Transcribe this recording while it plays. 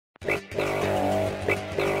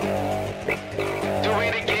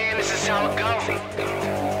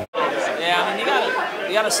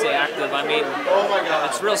got to stay active. I mean,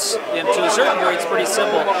 it's real, to a certain degree, it's pretty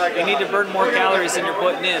simple. You need to burn more calories than you're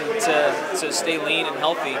putting in to stay lean and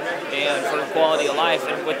healthy and for quality of life.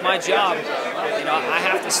 And with my job, you know, I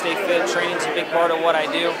have to stay fit. Training's a big part of what I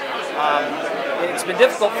do. It's been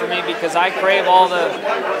difficult for me because I crave all the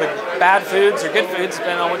bad foods or good foods,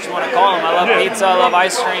 depending on what you want to call them. I love pizza, I love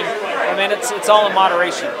ice cream. I mean, it's all in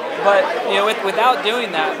moderation. But you know, without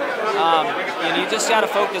doing that, you know, you just got to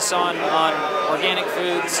focus on organic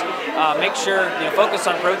foods. Make sure, you know, focus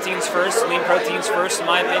on proteins first, lean proteins first, in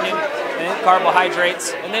my opinion, and then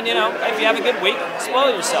carbohydrates. And then, you know, if you have a good week, spoil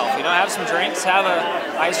yourself. You know, have some drinks, have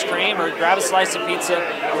a ice cream, or grab a slice of pizza.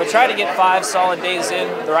 But try to get 5 solid days in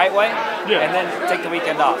the right way, and then take the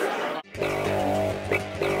weekend off.